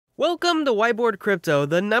Welcome to Whiteboard Crypto,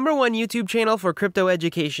 the #1 YouTube channel for crypto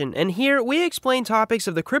education, and here we explain topics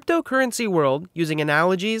of the cryptocurrency world using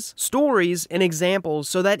analogies, stories, and examples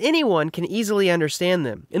so that anyone can easily understand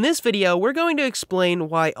them. In this video, we're going to explain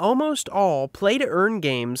why almost all play-to-earn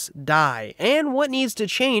games die, and what needs to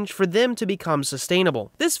change for them to become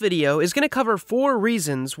sustainable. This video is going to cover 4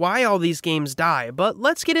 reasons why all these games die, but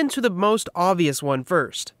let's get into the most obvious one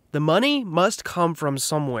first. The money must come from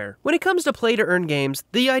somewhere. When it comes to play-to-earn games,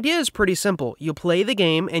 the idea is pretty simple. You play the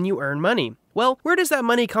game and you earn money. Well, where does that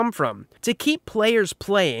money come from? To keep players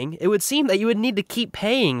playing, it would seem that you would need to keep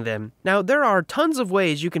paying them. Now, there are tons of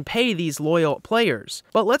ways you can pay these loyal players,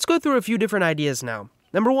 but let's go through a few different ideas now.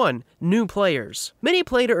 Number 1, new players. Many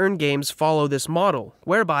play-to-earn games follow this model,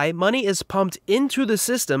 whereby money is pumped into the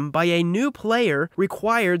system by a new player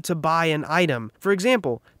required to buy an item. For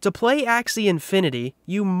example, to play Axie Infinity,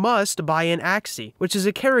 you must buy an Axie, which is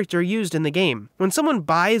a character used in the game. When someone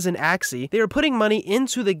buys an Axie, they are putting money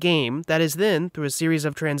into the game that is then, through a series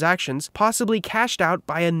of transactions, possibly cashed out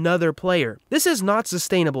by another player. This is not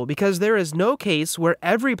sustainable because there is no case where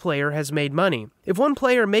every player has made money. If one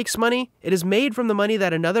player makes money, it is made from the money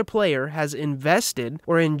that another player has invested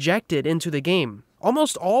or injected into the game.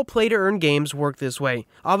 Almost all play-to-earn games work this way.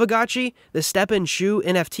 Avagachi, the Step and Shoe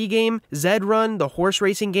NFT game, Zed Run, the horse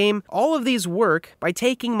racing game, all of these work by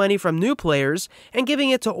taking money from new players and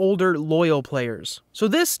giving it to older, loyal players. So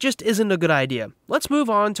this just isn't a good idea. Let's move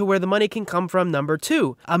on to where the money can come from. Number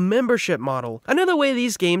 2, a membership model. Another way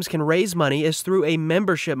these games can raise money is through a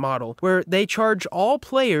membership model, where they charge all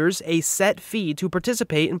players a set fee to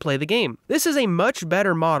participate and play the game. This is a much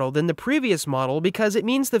better model than the previous model because it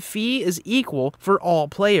means the fee is equal for all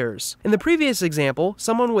players. In the previous example,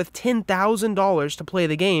 someone with $10,000 to play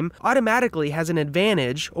the game automatically has an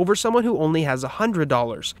advantage over someone who only has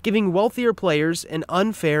 $100, giving wealthier players an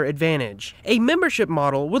unfair advantage. A membership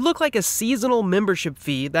model would look like a seasonal membership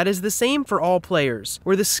fee that is the same for all players,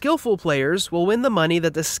 where the skillful players will win the money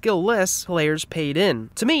that the skillless players paid in.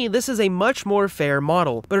 To me, this is a much more fair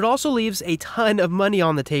model, but it also leaves a ton of money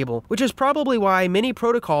on the table, which is probably why many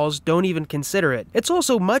protocols don't even consider it. It's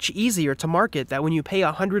also much easier to market that when you pay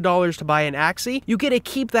 $100 to buy an Axie, you get to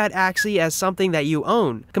keep that Axie as something that you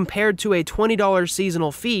own, compared to a $20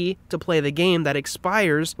 seasonal fee to play the game that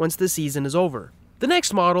expires once the season is over. The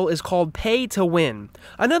next model is called pay to win.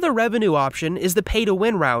 Another revenue option is the pay to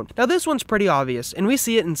win route. Now this one's pretty obvious, and we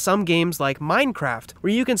see it in some games like Minecraft,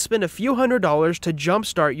 where you can spend a few $100s to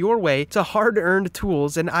jumpstart your way to hard-earned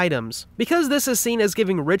tools and items. Because this is seen as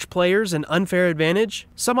giving rich players an unfair advantage,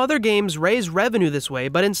 some other games raise revenue this way,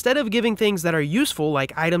 but instead of giving things that are useful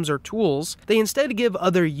like items or tools, they instead give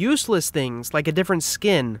other useless things like a different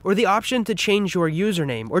skin, or the option to change your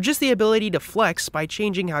username, or just the ability to flex by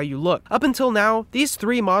changing how you look. Up until now, these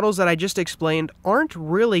 3 models that I just explained aren't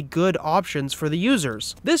really good options for the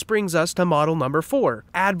users. This brings us to model number 4,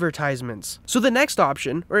 advertisements. So the next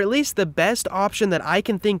option, or at least the best option that I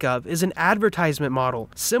can think of, is an advertisement model.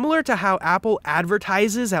 Similar to how Apple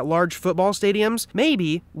advertises at large football stadiums,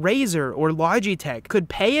 maybe Razer or Logitech could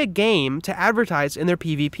pay a game to advertise in their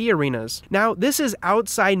PvP arenas. Now, this is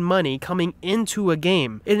outside money coming into a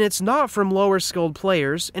game, and it's not from lower skilled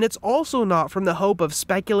players, and it's also not from the hope of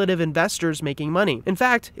speculative investors making money. In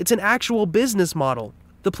fact, it's an actual business model.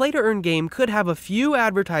 The play-to-earn game could have a few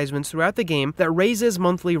advertisements throughout the game that raises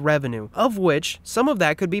monthly revenue, of which some of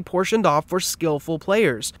that could be portioned off for skillful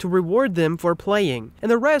players to reward them for playing,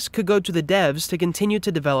 and the rest could go to the devs to continue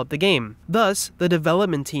to develop the game. Thus, the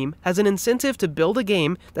development team has an incentive to build a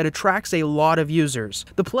game that attracts a lot of users.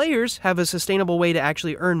 The players have a sustainable way to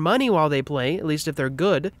actually earn money while they play, at least if they're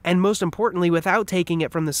good, and most importantly without taking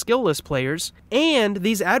it from the skillless players, and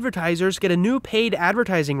these advertisers get a new paid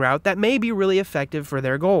advertising route that may be really effective for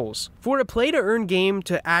their goals. For a play-to-earn game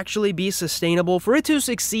to actually be sustainable, for it to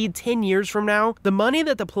succeed 10 years from now, the money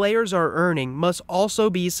that the players are earning must also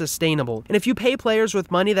be sustainable. And if you pay players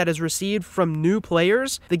with money that is received from new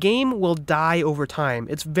players, the game will die over time.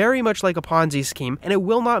 It's very much like a Ponzi scheme, and it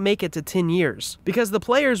will not make it to 10 years. Because the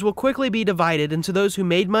players will quickly be divided into those who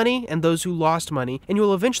made money and those who lost money, and you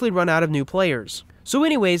will eventually run out of new players. So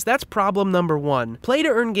anyways, that's problem number 1.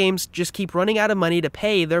 Play-to-earn games just keep running out of money to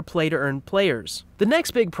pay their play-to-earn players. The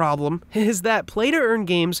next big problem is that play-to-earn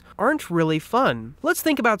games aren't really fun. Let's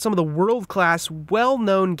think about some of the world-class,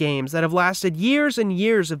 well-known games that have lasted years and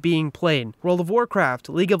years of being played. World of Warcraft,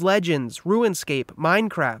 League of Legends, RuneScape,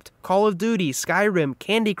 Minecraft, Call of Duty, Skyrim,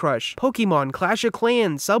 Candy Crush, Pokemon, Clash of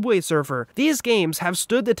Clans, Subway Surfer. These games have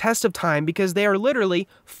stood the test of time because they are literally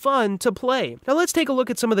fun to play. Now let's take a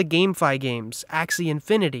look at some of the GameFi games, Axie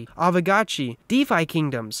Infinity, Avagachi, DeFi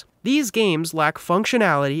Kingdoms. These games lack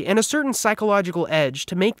functionality and a certain psychological edge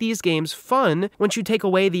to make these games fun once you take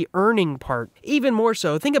away the earning part. Even more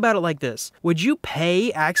so, think about it like this. Would you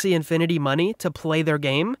pay Axie Infinity money to play their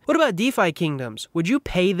game? What about DeFi Kingdoms? Would you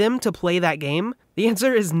pay them to play that game? The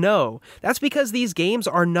answer is no. That's because these games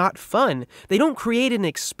are not fun. They don't create an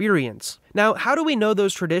experience. Now, how do we know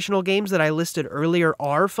those traditional games that I listed earlier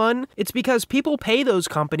are fun? It's because people pay those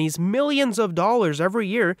companies millions of dollars every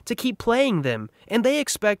year to keep playing them, and they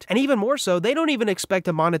expect, and even more so, they don't even expect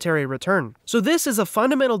a monetary return. So this is a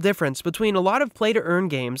fundamental difference between a lot of play-to-earn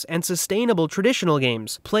games and sustainable traditional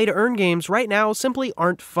games. Play-to-earn games right now simply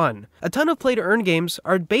aren't fun. A ton of play-to-earn games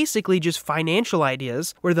are basically just financial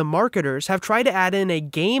ideas where the marketers have tried to add in a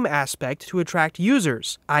game aspect to attract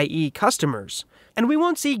users, i.e. customers. And we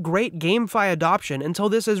won't see great GameFi adoption until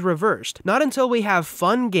this is reversed, not until we have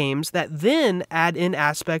fun games that then add in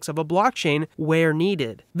aspects of a blockchain where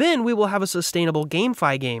needed. Then we will have a sustainable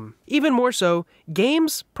GameFi game. Even more so,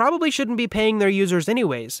 games probably shouldn't be paying their users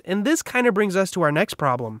anyways, and this kind of brings us to our next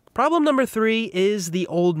problem. Problem number 3 is the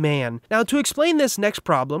old man. Now, to explain this next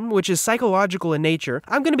problem, which is psychological in nature,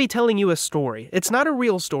 I'm going to be telling you a story. It's not a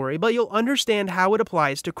real story, but you'll understand how it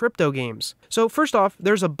applies to crypto games. So first off,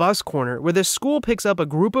 there's a bus corner where this school picks up a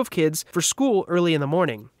group of kids for school early in the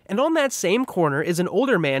morning. And on that same corner is an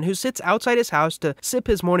older man who sits outside his house to sip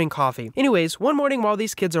his morning coffee. Anyways, one morning while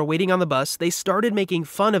these kids are waiting on the bus, they started making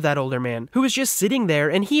fun of that older man, who was just sitting there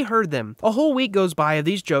and he heard them. A whole week goes by of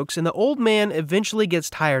these jokes and the old man eventually gets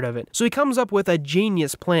tired of it, so he comes up with a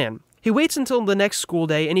genius plan. He waits until the next school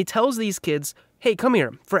day and he tells these kids, "Hey, come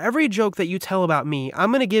here. For every joke that you tell about me, I'm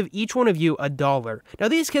going to give each one of you $1. Now,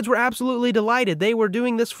 these kids were absolutely delighted. They were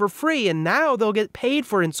doing this for free, and now they'll get paid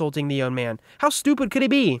for insulting the young man. How stupid could he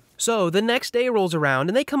be? So, the next day rolls around,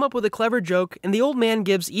 and they come up with a clever joke, and the old man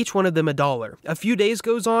gives each one of them $1. A few days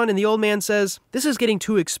goes on, and the old man says, "This is getting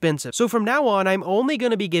too expensive. So from now on, I'm only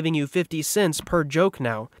going to be giving you 50 cents per joke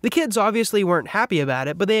now." The kids obviously weren't happy about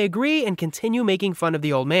it, but they agree and continue making fun of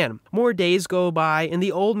the old man. More days go by, and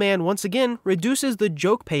the old man once again reduces the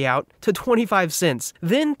joke payout to 25 cents,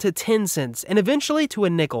 then to 10 cents, and eventually to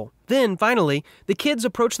a nickel. Then, finally, the kids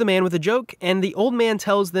approach the man with a joke, and the old man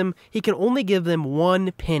tells them he can only give them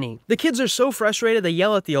 1 penny. The kids are so frustrated they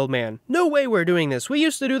yell at the old man, "No way we're doing this, we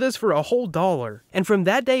used to do this for a whole $1." And from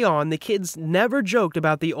that day on, the kids never joked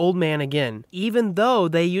about the old man again, even though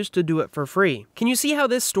they used to do it for free. Can you see how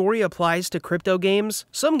this story applies to crypto games?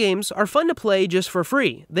 Some games are fun to play just for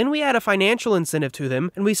free, then we add a financial incentive to them,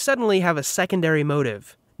 and we suddenly have a secondary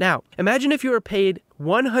motive. Now, imagine if you were paid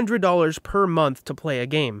 $100 per month to play a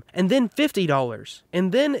game, and then $50,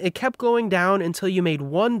 and then it kept going down until you made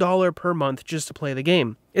 $1 per month just to play the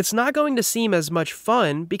game. It's not going to seem as much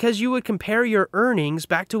fun because you would compare your earnings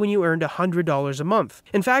back to when you earned $100 a month.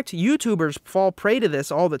 In fact, YouTubers fall prey to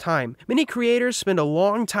this all the time. Many creators spend a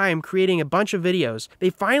long time creating a bunch of videos. They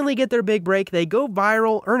finally get their big break, they go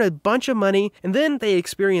viral, earn a bunch of money, and then they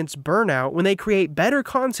experience burnout when they create better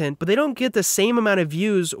content, but they don't get the same amount of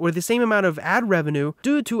views or the same amount of ad revenue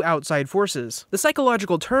due to outside forces. The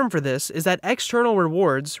psychological term for this is that external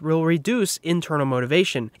rewards will reduce internal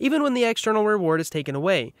motivation, even when the external reward is taken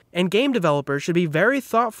away. And game developers should be very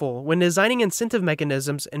thoughtful when designing incentive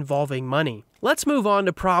mechanisms involving money. Let's move on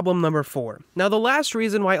to problem number 4. Now, the last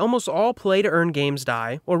reason why almost all play-to-earn games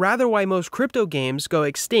die, or rather why most crypto games go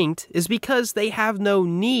extinct, is because they have no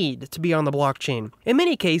need to be on the blockchain. In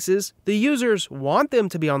many cases, the users want them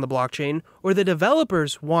to be on the blockchain, or the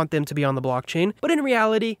developers want them to be on the blockchain, but in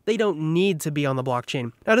reality, they don't need to be on the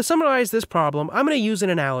blockchain. Now, to summarize this problem, I'm going to use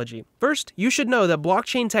an analogy. First, you should know that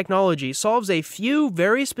blockchain technology solves a few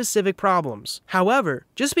very specific problems. However,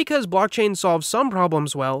 just because blockchain solves some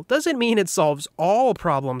problems well, doesn't mean it solves all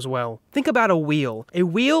problems well. Think about a wheel. A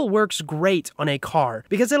wheel works great on a car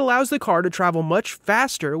because it allows the car to travel much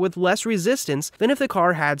faster with less resistance than if the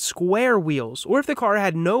car had square wheels or if the car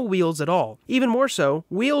had no wheels at all. Even more so,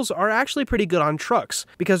 wheels are actually pretty good on trucks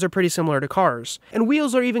because they're pretty similar to cars. And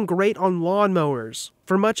wheels are even great on lawnmowers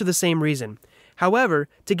for much of the same reason. However,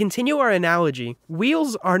 to continue our analogy,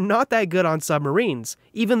 wheels are not that good on submarines.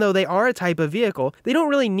 Even though they are a type of vehicle, they don't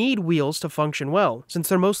really need wheels to function well, since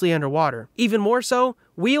they're mostly underwater. Even more so,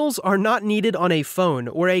 wheels are not needed on a phone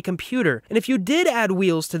or a computer, and if you did add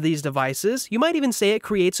wheels to these devices, you might even say it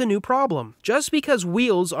creates a new problem. Just because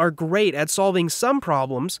wheels are great at solving some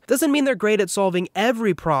problems, doesn't mean they're great at solving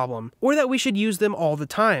every problem, or that we should use them all the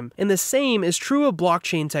time. And the same is true of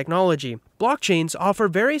blockchain technology. Blockchains offer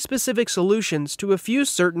very specific solutions to a few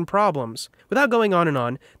certain problems. Without going on and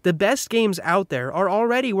on, the best games out there are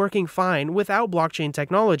already working fine without blockchain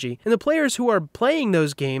technology, and the players who are playing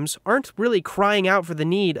those games aren't really crying out for the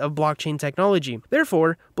need of blockchain technology.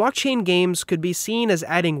 Therefore, blockchain games could be seen as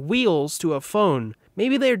adding wheels to a phone.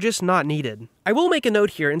 Maybe they're just not needed. I will make a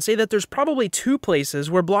note here and say that there's probably two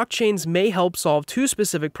places where blockchains may help solve two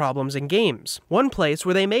specific problems in games. One place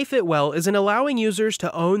where they may fit well is in allowing users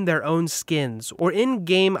to own their own skins or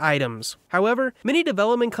in-game items. However, many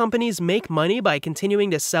development companies make money by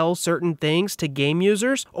continuing to sell certain things to game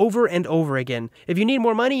users over and over again. If you need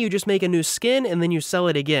more money, you just make a new skin and then you sell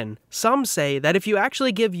it again. Some say that if you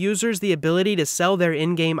actually give users the ability to sell their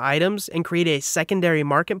in-game items and create a secondary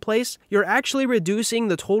marketplace, you're actually reducing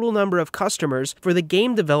the total number of customers for the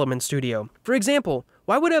game development studio. For example,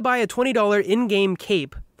 why would I buy a $20 in-game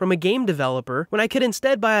cape from a game developer when I could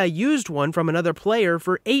instead buy a used one from another player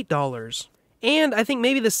for $8? And I think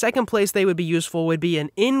maybe the second place they would be useful would be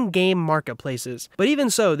in in-game marketplaces. But even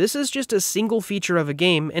so, this is just a single feature of a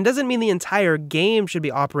game and doesn't mean the entire game should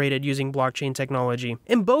be operated using blockchain technology.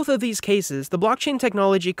 In both of these cases, the blockchain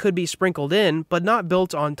technology could be sprinkled in, but not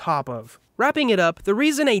built on top of. Wrapping it up, the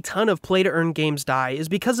reason a ton of play-to-earn games die is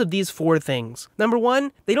because of these four things. Number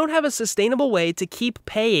one, they don't have a sustainable way to keep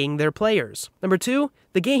paying their players. Number two,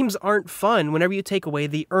 the games aren't fun whenever you take away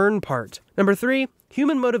the earn part. Number three,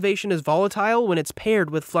 human motivation is volatile when it's paired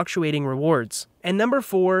with fluctuating rewards. And number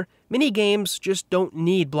four, many games just don't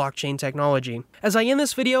need blockchain technology. As I end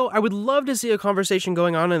this video, I would love to see a conversation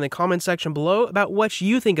going on in the comment section below about what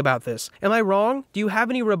you think about this. Am I wrong? Do you have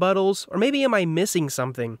any rebuttals? Or maybe am I missing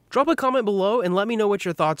something? Drop a comment below and let me know what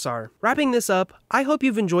your thoughts are. Wrapping this up, I hope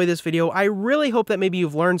you've enjoyed this video. I really hope that maybe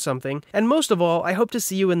you've learned something. And most of all, I hope to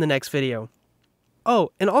see you in the next video.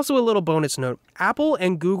 Oh, and also a little bonus note. Apple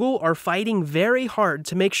and Google are fighting very hard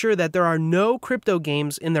to make sure that there are no crypto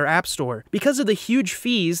games in their app store because of the huge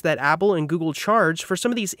fees that Apple and Google charge for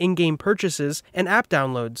some of these in-game purchases and app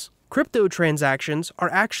downloads. Crypto transactions are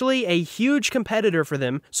actually a huge competitor for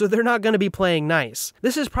them, so they're not going to be playing nice.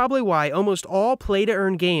 This is probably why almost all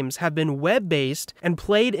play-to-earn games have been web-based and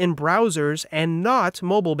played in browsers and not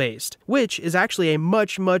mobile-based, which is actually a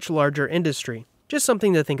much, much larger industry. Just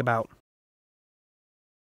something to think about.